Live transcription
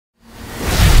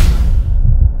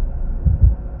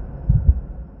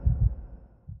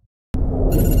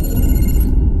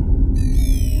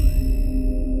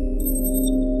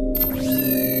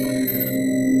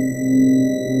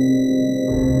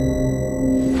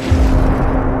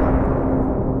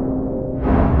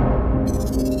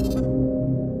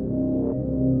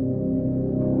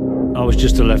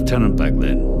just a lieutenant back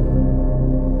then,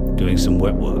 doing some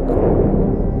wet work.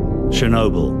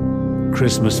 Chernobyl,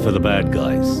 Christmas for the bad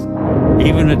guys.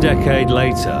 Even a decade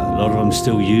later, a lot of them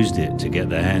still used it to get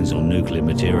their hands on nuclear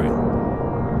material.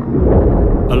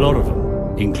 A lot of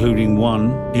them, including one,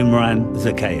 Imran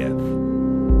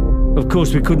Zakhaev. Of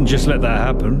course, we couldn't just let that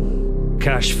happen.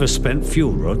 Cash for spent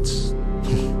fuel rods.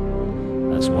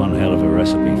 That's one hell of a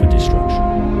recipe for destruction.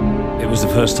 It was the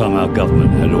first time our government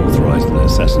had authorized an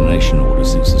assassination order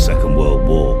since the Second World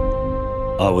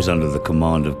War. I was under the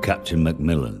command of Captain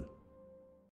Macmillan.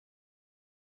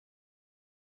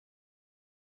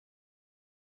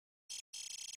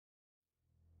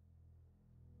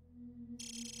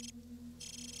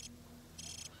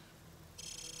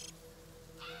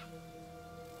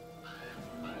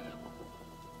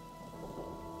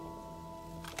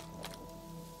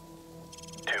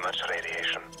 Too much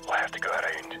radiation. We'll have to go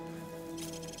around.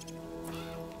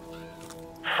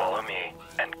 Follow me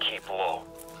and keep low.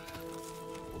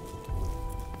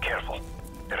 Careful.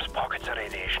 There's pockets of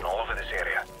radiation all over this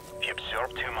area. If you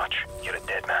absorb too much, you're a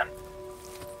dead man.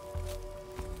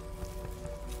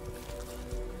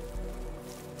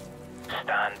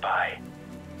 Stand by.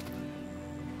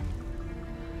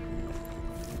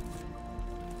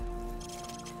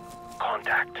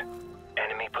 Contact.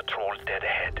 Enemy patrols dead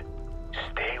ahead.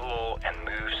 Stay low and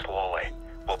move slowly.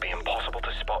 Will be impossible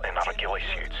to spot in our ghillie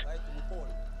suits.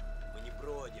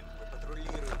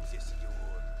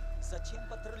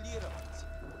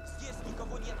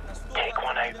 Take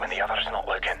one out when the other's not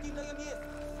looking.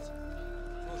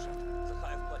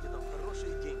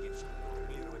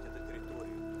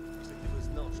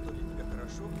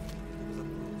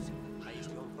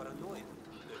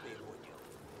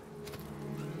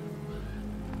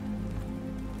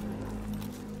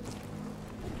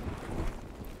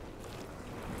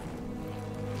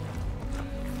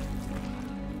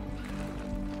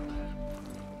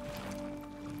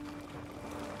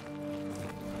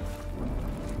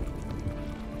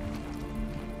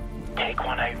 Take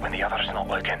one out when the other's not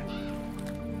looking.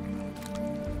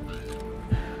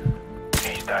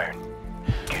 He's down.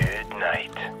 Good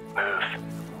night. Move.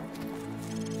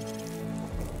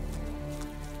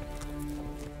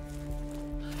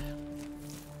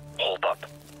 Hold up.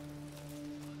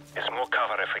 There's more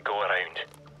cover if we go around.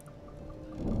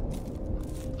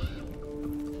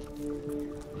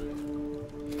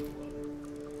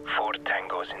 4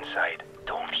 tangos inside.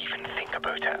 Don't even think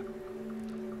about it.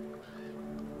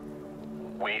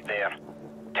 Wait there.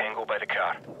 Tango by the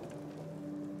car.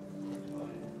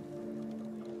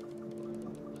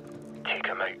 Take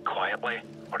him out quietly,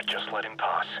 or just let him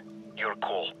pass. Your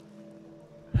call.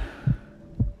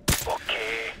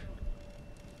 Okay.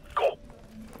 Go.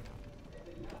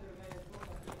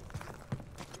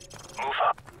 Move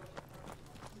up.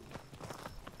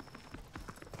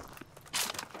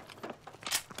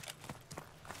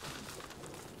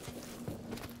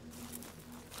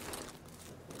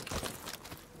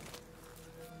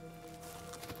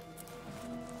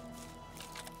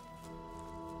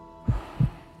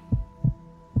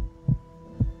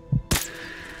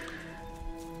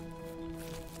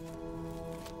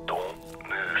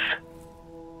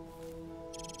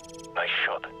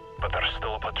 But there's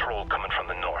still a patrol coming from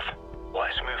the north.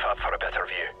 Let's move up for a better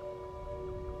view.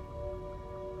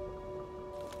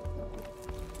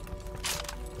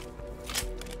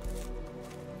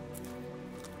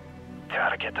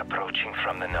 Target approaching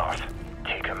from the north.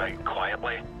 Take him out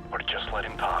quietly, or just let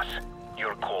him pass.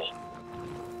 Your call.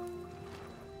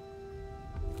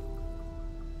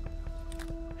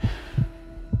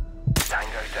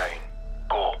 Tango down.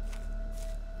 Go.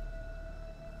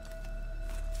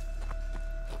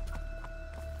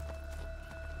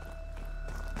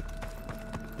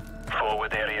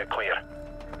 Forward area clear.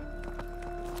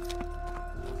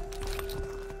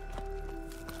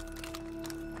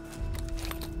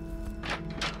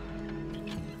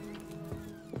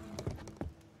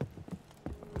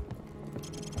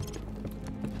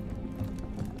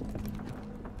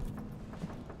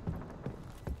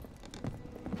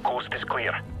 Coast is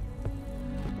clear.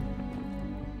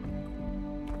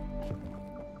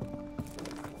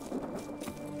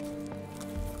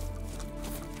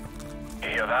 You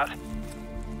hear that?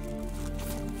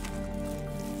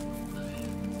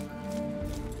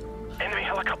 Enemy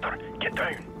helicopter, get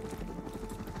down.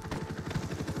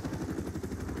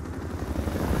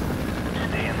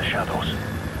 Stay in the shadows.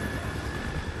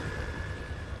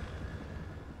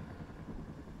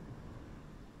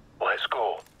 Let's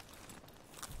go.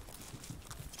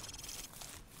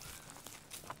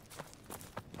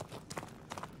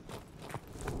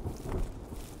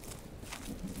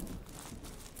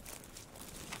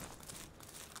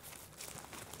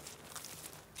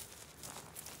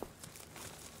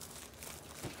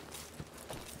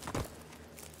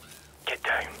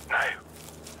 down, now.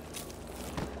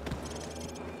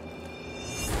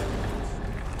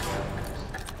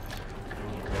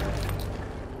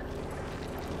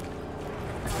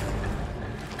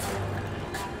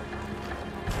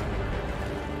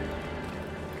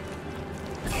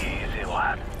 Easy,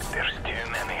 lad. There's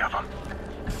too many of them.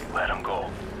 Let them go.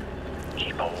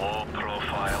 Keep a low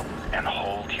profile and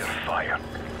hold your fire.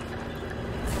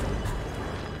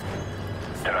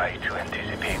 Try to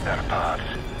anticipate their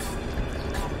paths.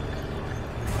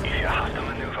 If you have to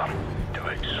maneuver, do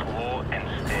it slow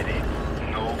and steady.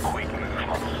 No quick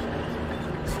movements.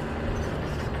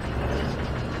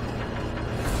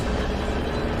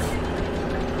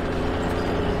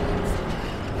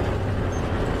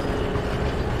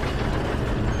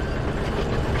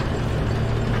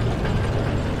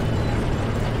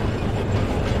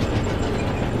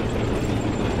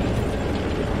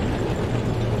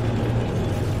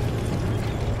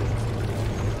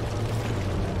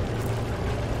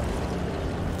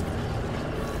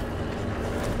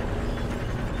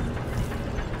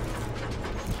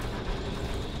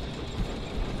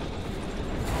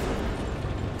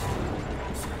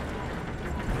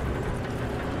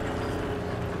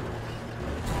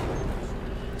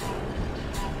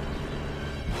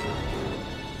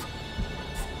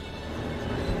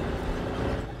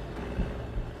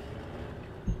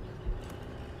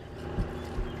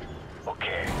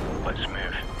 Let's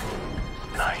move.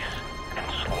 Nice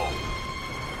and slow.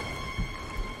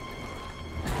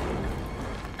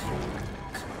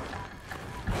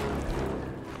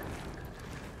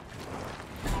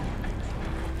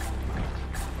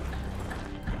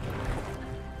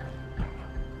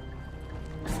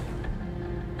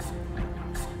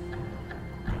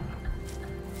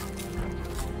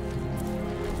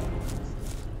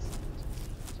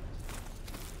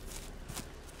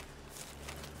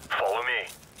 Follow me.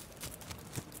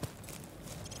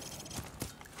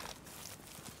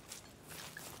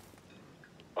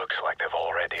 Looks like they've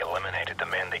already eliminated the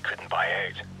men they couldn't buy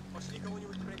out.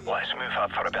 Let's move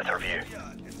up for a better view.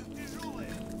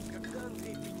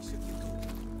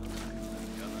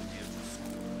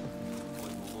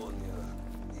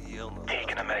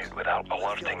 Taking them out without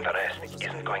alerting the rest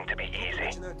isn't going to be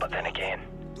easy, but then again,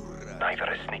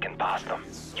 neither is sneaking past them.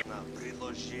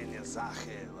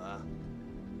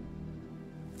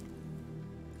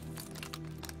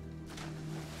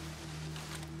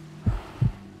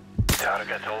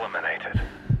 Target eliminated.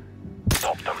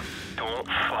 Stop them. Don't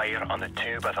fire on the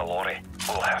two by the lorry.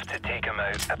 We'll have to take them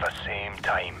out at the same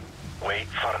time. Wait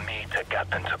for me to get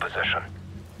into position.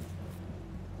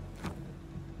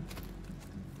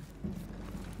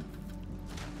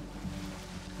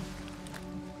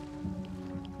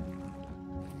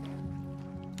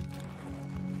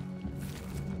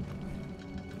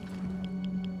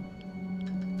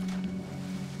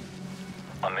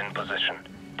 I'm in position.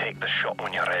 Take the shot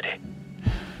when you're ready.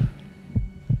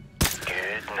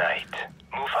 Good night.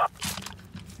 Move up.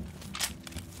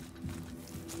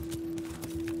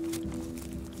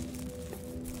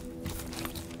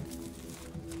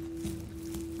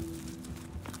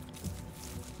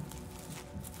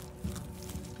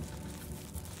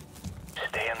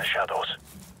 Stay in the shadows.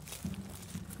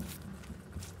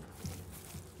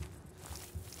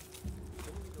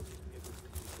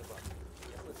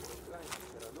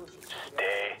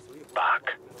 Stay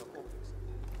back.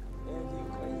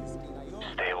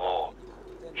 Stay low.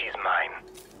 He's mine.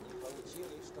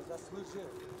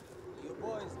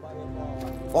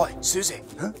 Oi, Susie,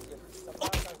 huh?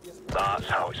 That's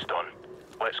how it's done.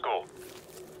 Let's go.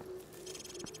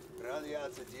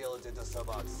 Радиация делать это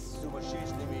собак с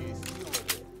сумасшедшими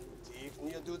силами. Ты их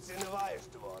недооцениваешь,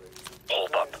 твари.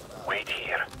 Hold up. Wait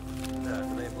here. Да,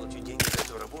 когда я получу деньги за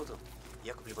эту работу,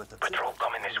 я куплю мотоцикл. Patrol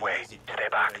coming this way. Ездить Stay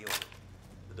по back. району.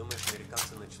 Ты думаешь,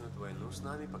 американцы начнут войну с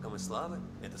нами, пока мы слабы?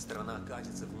 Эта страна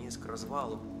катится вниз к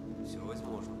развалу. Все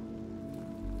возможно.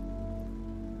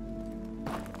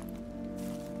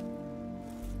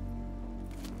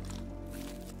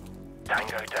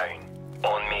 Tango down.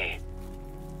 On me.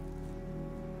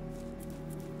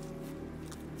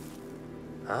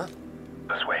 А?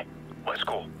 This way. Let's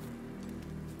go.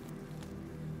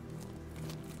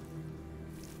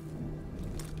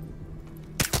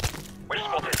 We're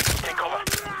spotted. Take cover.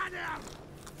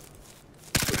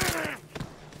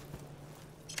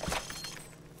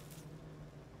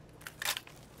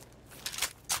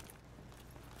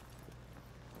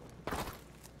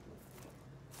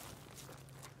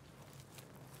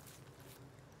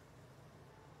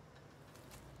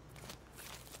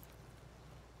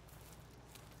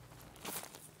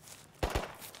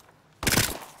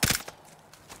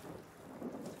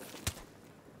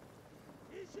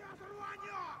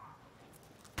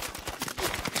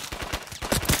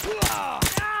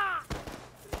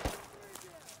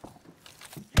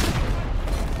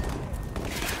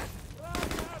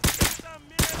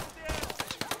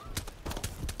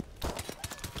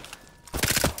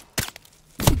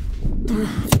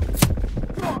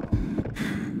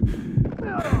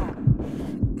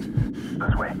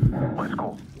 This way. Let's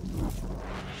go.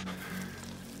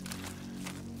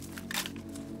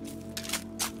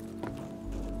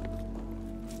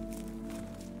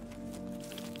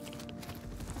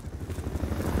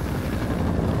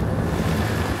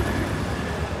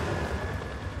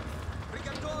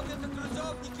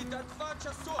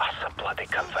 That's a bloody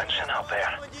convention out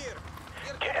there.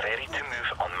 Get ready to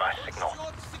move on my signal.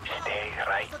 Stay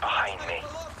right behind me.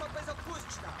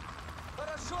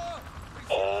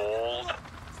 Hold.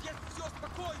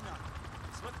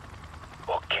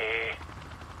 Okay.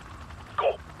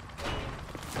 Go.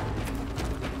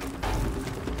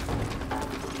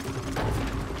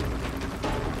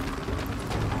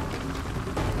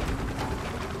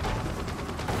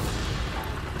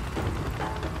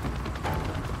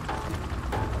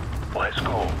 Let's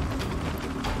go.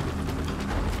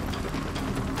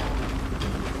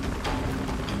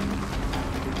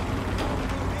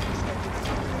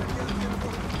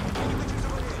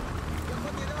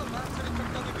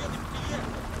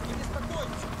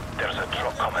 There's a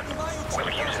truck coming. We'll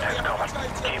use it as cover.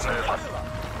 Keep moving.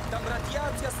 Там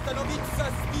радиация становится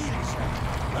сильнее.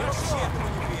 Вообще этому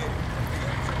не верю.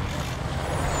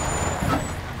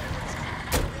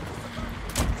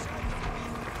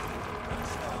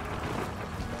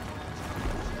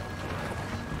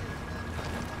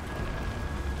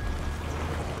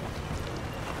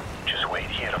 Just wait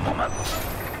here a moment.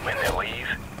 When they leave,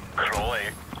 crawl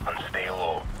out and stay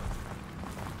low.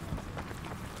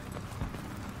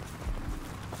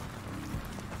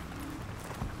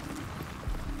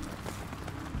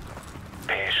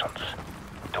 Patience.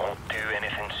 Don't do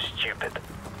anything stupid.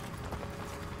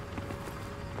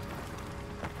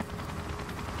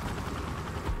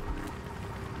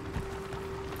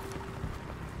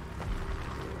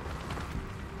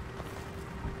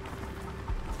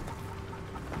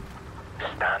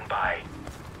 Stand by.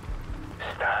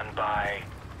 Stand by.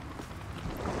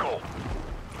 Go.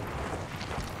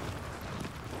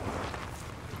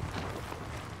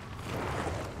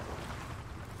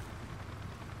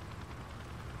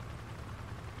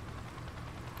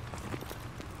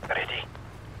 Ready?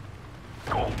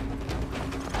 Go.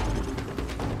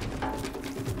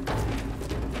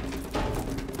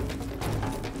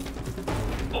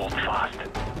 Hold fast.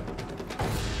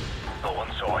 No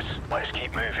one saw us. Let's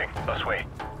keep moving. This way.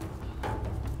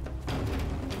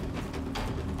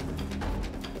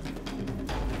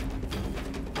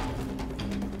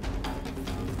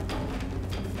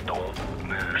 Don't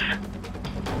move.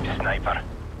 Sniper.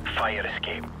 Fire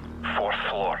escape. 4th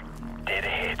floor. Dead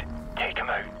ahead. Take him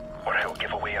out, or he'll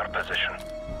give away our position.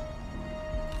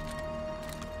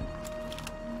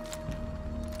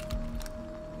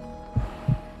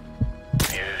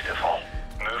 Beautiful.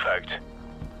 Move out.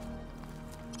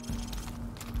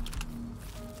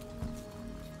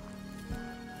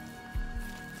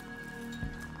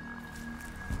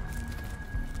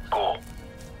 Go.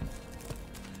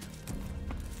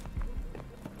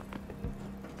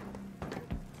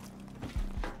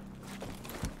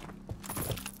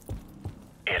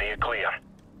 Area clear.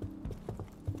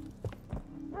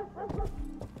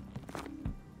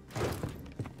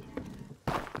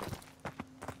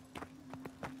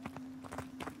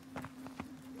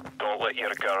 Don't let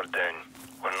your guard down.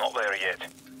 We're not there yet.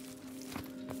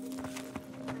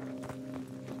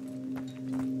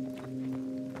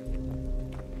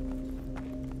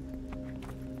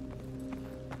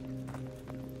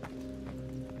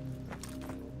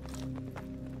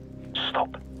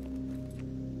 Stop.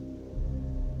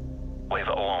 Leave it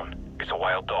alone. It's a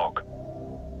wild dog.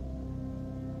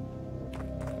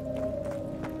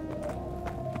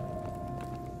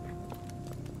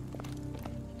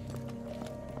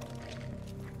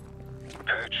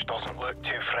 Pooch doesn't look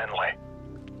too friendly.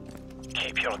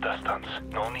 Keep your distance.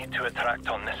 No need to attract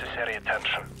unnecessary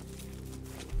attention.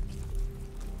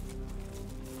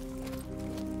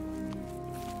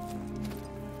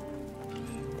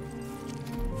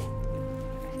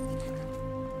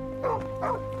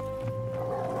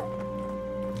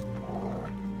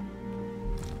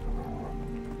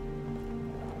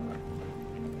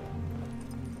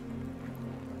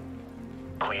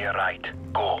 Clear right.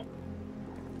 Go.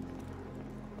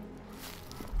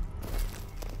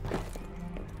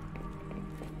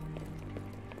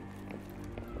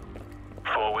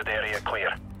 Forward area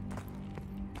clear.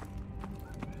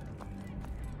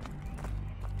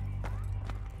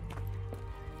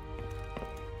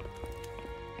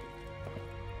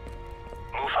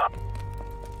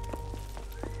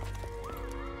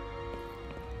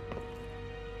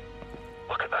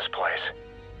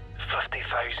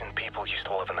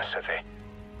 live in the city.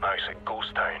 Now it's a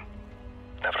ghost town.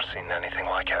 Never seen anything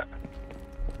like it.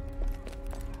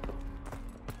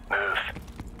 Move.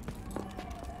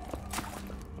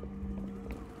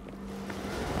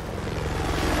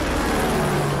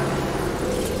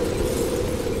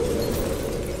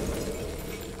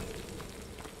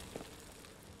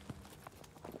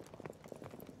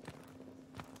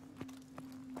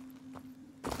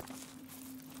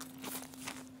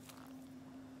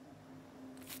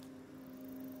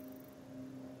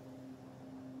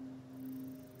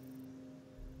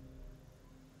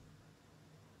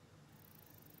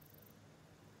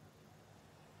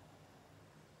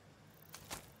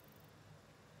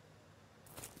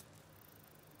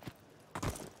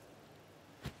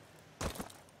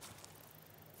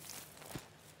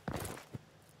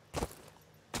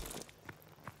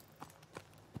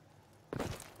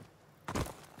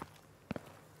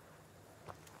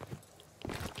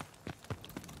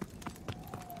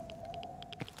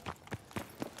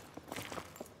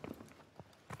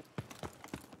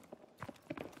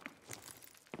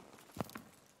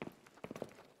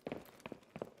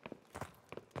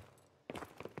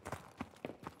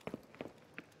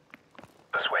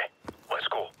 This way. Let's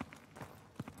go.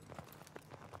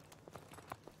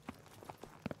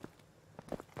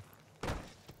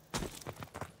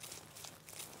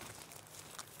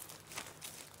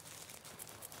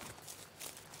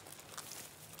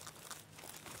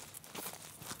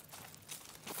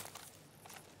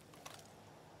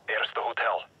 There's the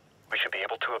hotel. We should be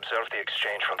able to observe the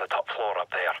exchange from the top floor up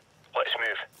there. Let's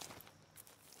move.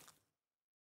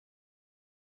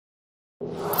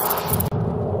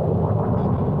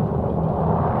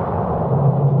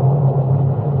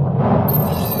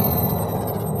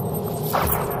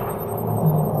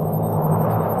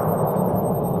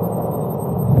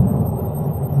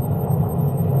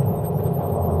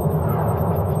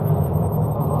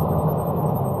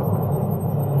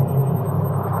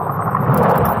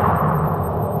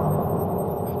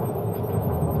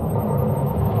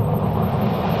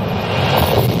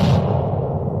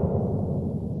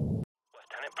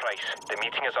 The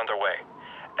meeting is underway.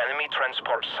 Enemy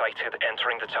transport sighted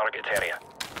entering the target area.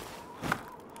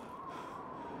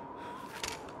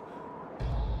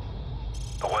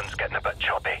 The wind's getting a bit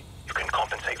choppy. You can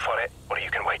compensate for it, or you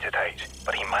can wait it out.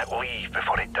 But he might leave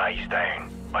before it dies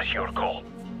down. That's your call.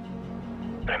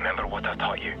 Remember what I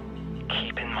taught you.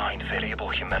 Keep in mind variable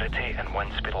humidity and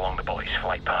wind speed along the bullet's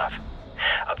flight path.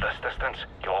 At this distance,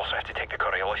 you'll also have to take the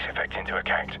Coriolis effect into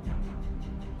account.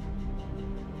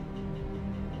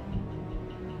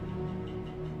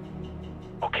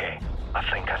 Okay, I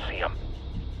think I see him.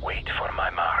 Wait for my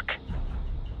mark.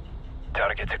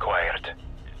 Target acquired.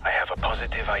 I have a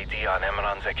positive ID on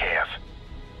Imran Zakhaev.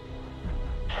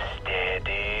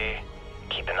 Steady.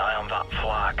 Keep an eye on that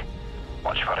flag.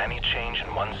 Watch for any change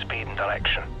in wind speed and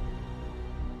direction.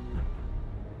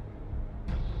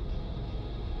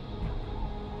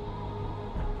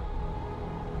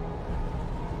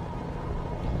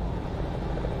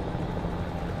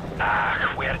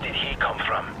 Ah, where did he come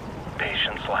from?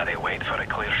 Patience, laddie, wait for a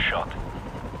clear shot.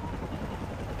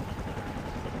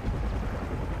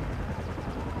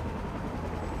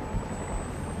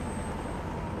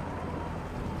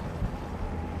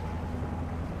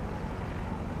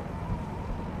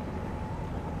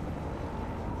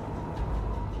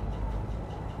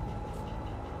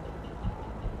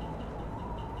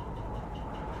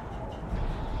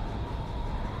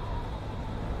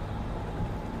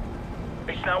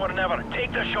 It's now or never.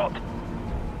 Take the shot.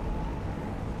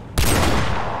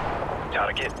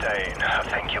 Target down. I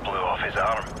think you blew off his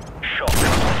arm. Shot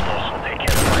loss will take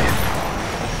care of the rest.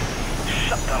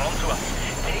 Shut that onto us.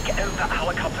 Take out that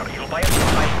helicopter. You'll buy us some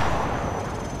time.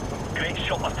 Great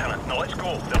shot, Lieutenant. Now let's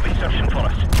go. They'll be searching for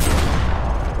us.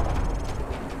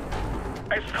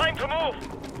 It's time to move.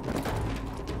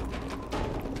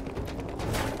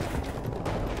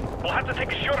 We'll have to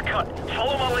take a shortcut.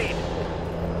 Follow my lead.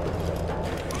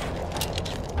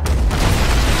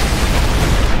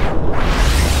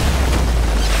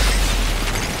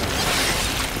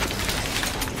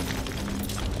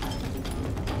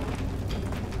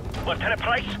 Lieutenant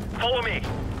Price, follow me.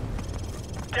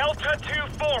 Delta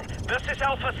 2-4, this is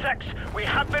Alpha 6. We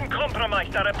have been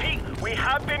compromised. I repeat, we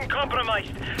have been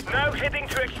compromised. Now heading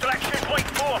to extraction point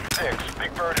 4. 6,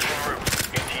 Big Bird is en route.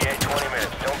 ETA 20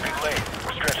 minutes. Don't be late.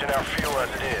 We're stretching our fuel as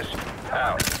it is.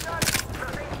 Out.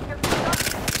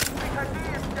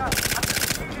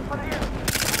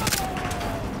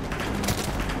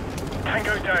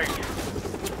 Tango down.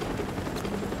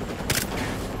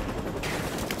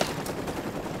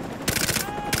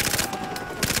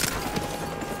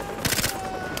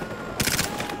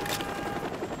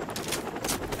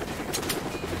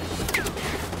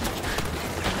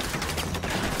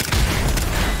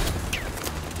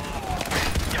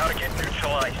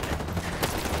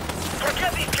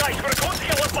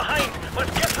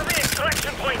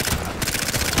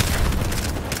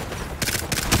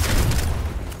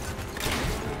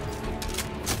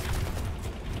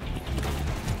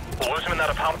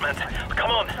 apartment.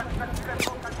 Come on.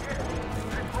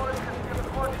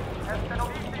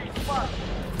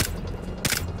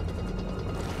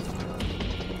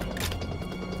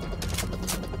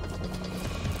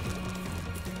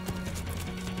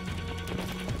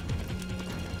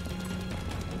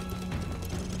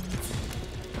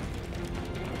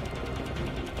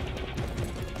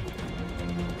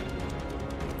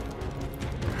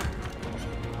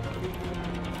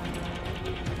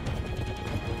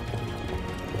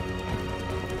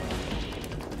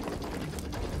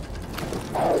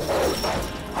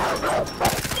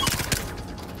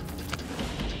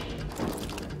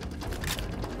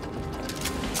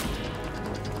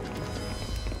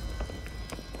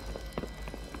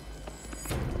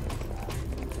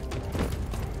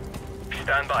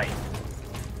 Stand by.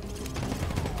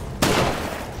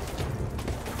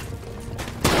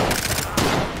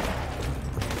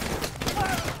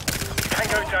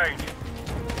 Tango down.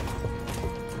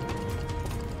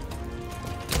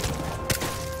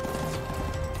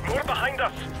 More behind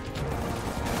us.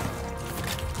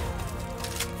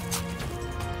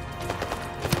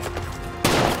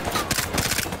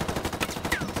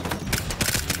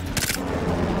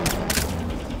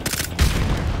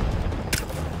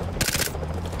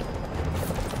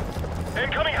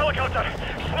 Incoming helicopter!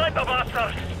 Snipe the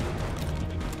bastard!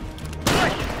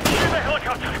 Right! Shoot the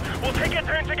helicopter! We'll take it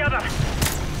down together!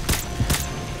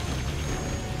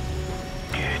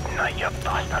 Good night, you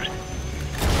bastard!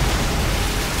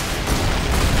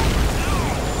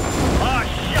 Ah,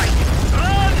 shite!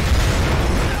 Run!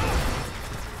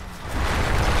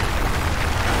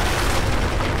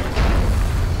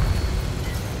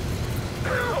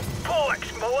 Bollocks!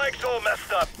 My leg's all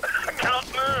messed up! I can't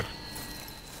move!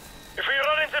 If we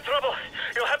run into trouble,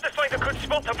 you'll have to find a good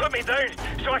spot to put me down,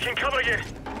 so I can cover you.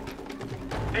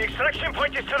 The extraction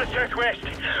point is to the southwest.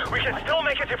 We can still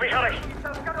make it if we hurry.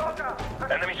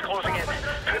 Enemies closing in.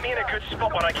 Put me in a good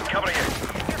spot where I can cover you.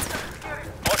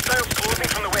 Hostiles closing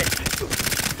from the west.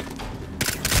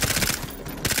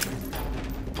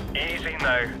 Easy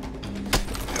now.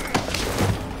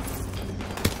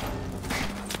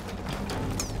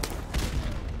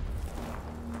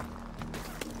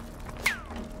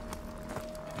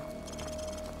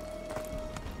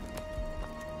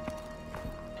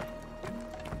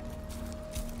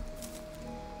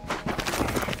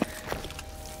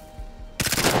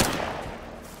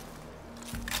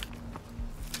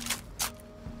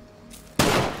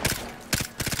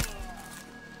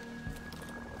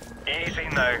 Easy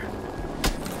now.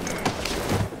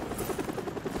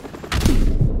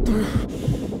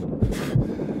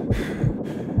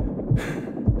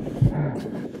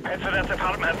 Head to that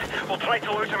apartment. We'll try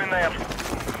to loot him in there.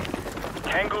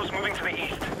 Tango's moving to the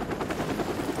east.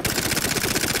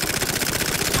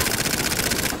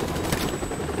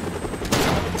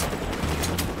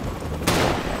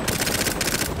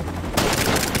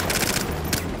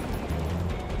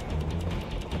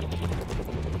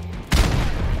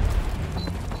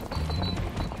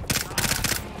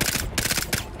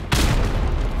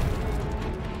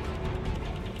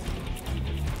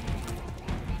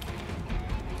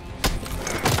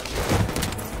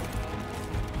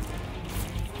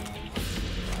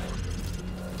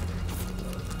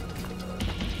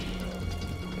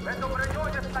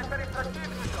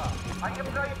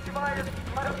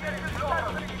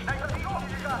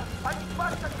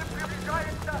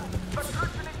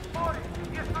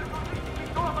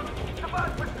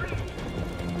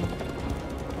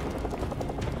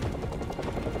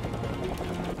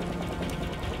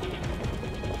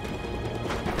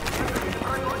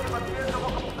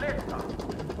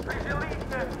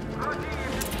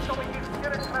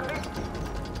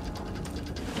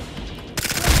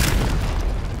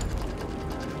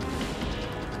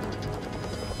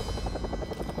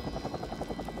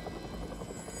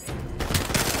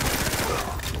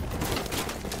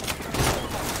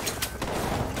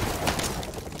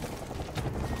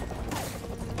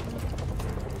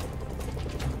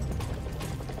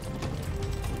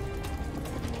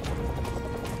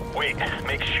 Wait,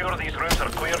 make sure these rooms are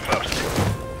clear first.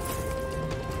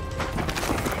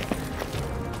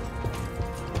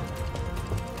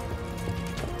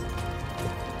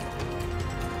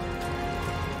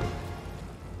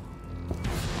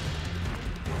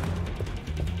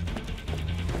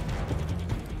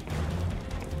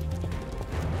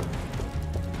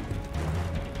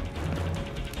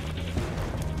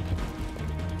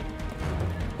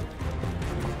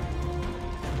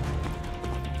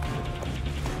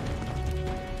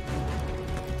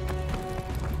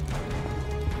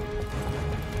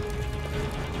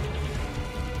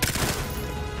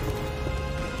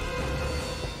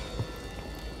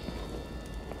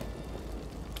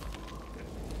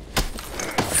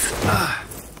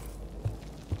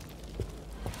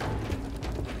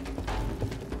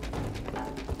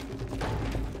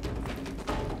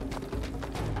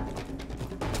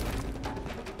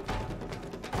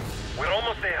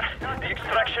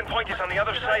 extraction point is on the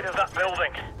other side of that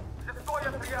building.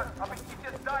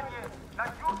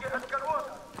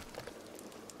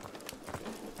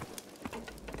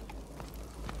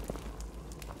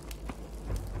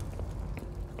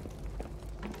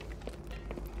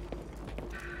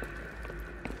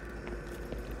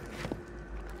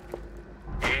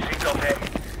 Easy, got it.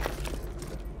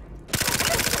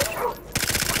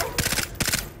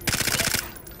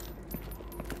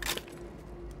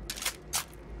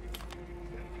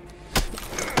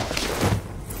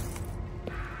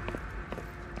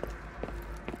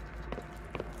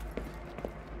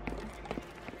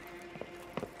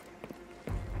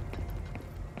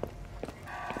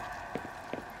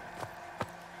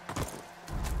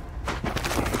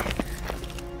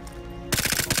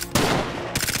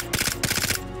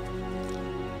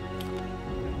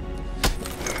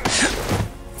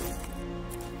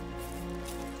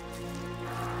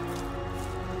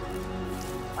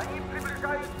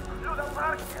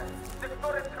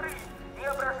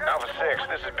 Alpha 6,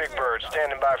 this is Big Bird,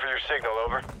 standing by for your signal,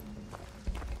 over.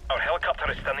 Our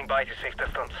helicopter is standing by to safe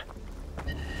distance.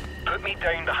 Put me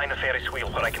down behind the Ferris wheel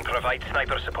where I can provide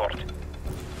sniper support.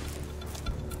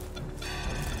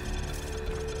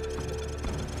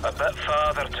 A bit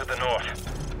farther to the north.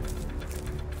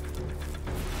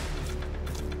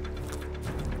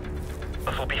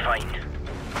 This'll be fine.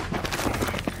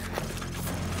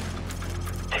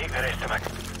 Take the rest of it.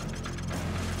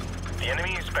 The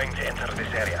enemy is bound to enter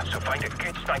this area, so find a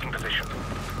good sniping position.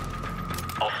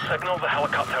 I'll signal the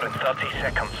helicopter in 30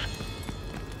 seconds.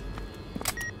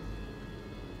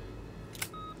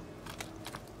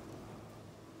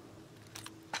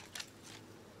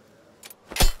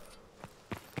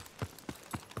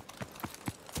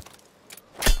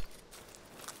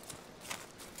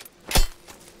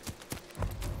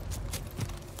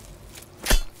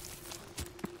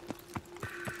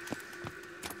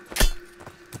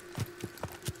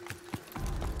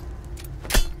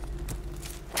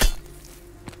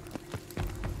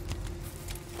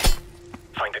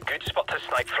 Find a good spot to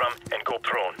snipe from and go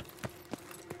prone.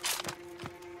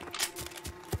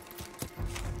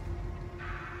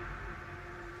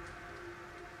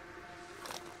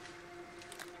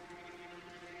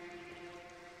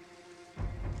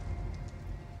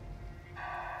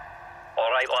 All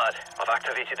right, lad. I've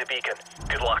activated the beacon.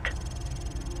 Good luck.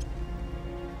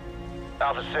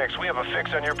 Alpha 6, we have a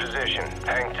fix on your position.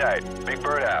 Hang tight. Big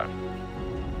Bird out.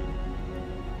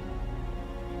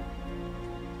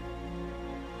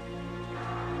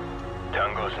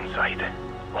 Tango's inside.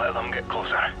 Let them get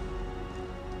closer.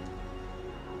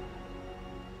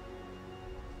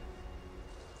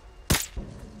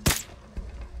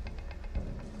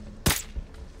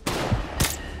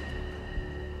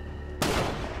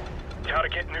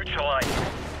 Target neutralized.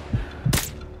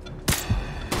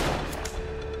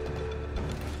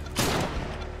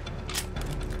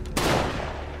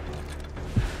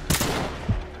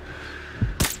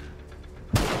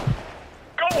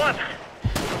 Got one!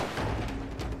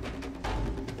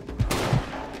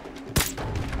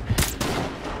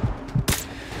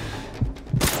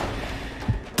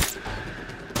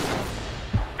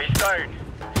 He's down.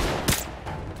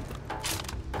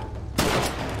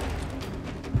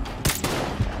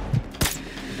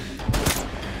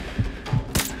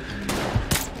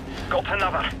 Got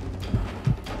another.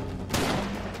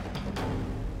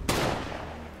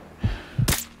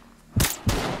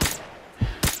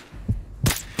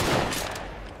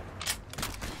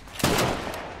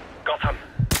 Got him.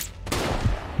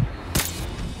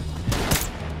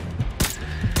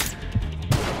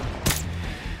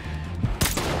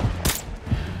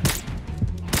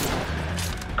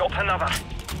 Got another.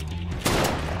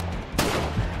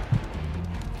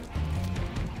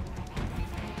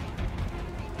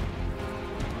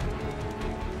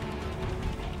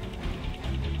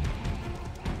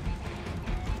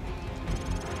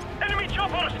 Enemy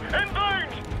choppers inbound!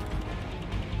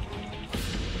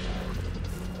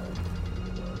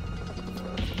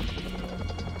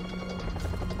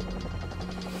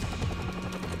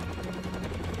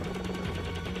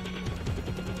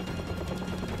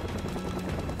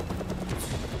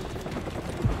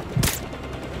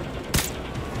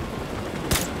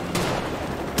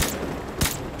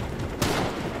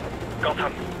 Got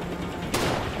him.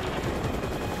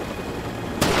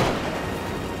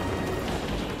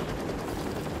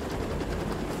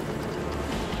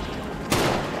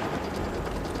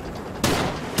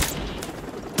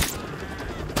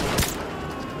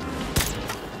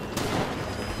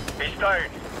 He's down.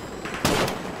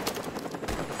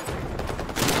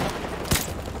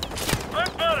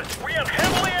 Big Bird, we are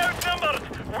heavily outnumbered.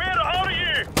 Where are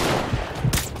you?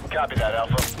 Copy that,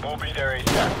 Alpha. We'll be there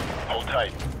ASAP. Hold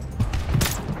tight.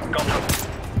 Got him.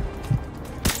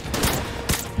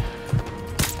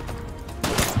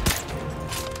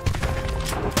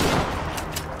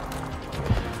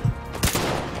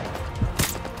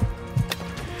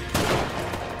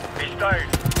 He's down.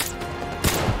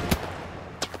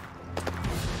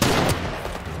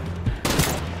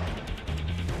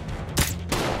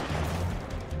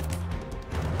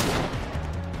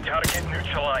 Target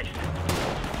neutralized.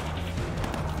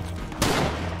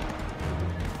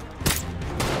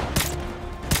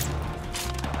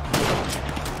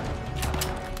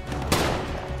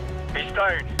 He's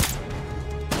down.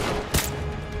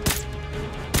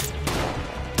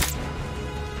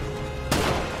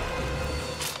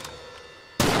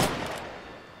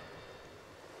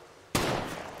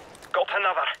 Got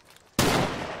another.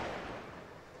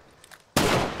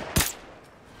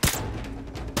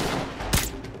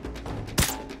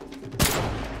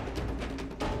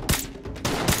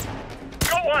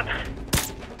 Got one.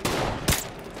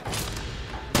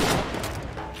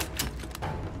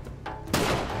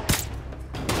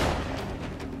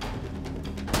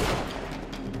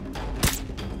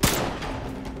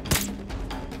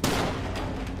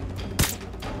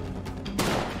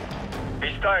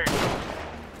 He's down.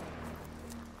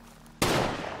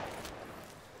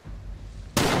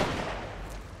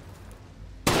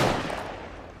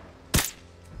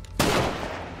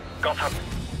 Got him.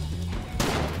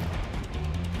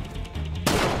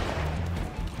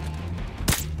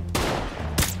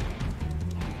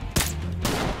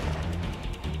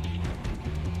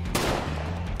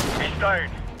 He's down.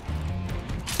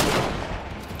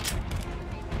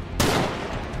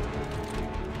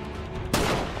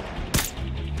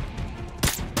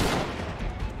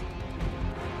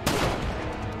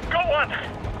 Got one.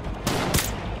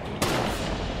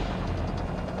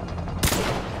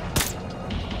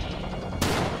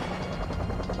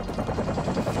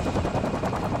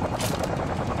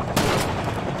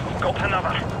 Got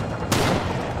another.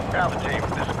 Alpha team,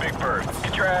 this is Big Bird.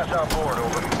 Get your ass on board,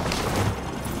 over.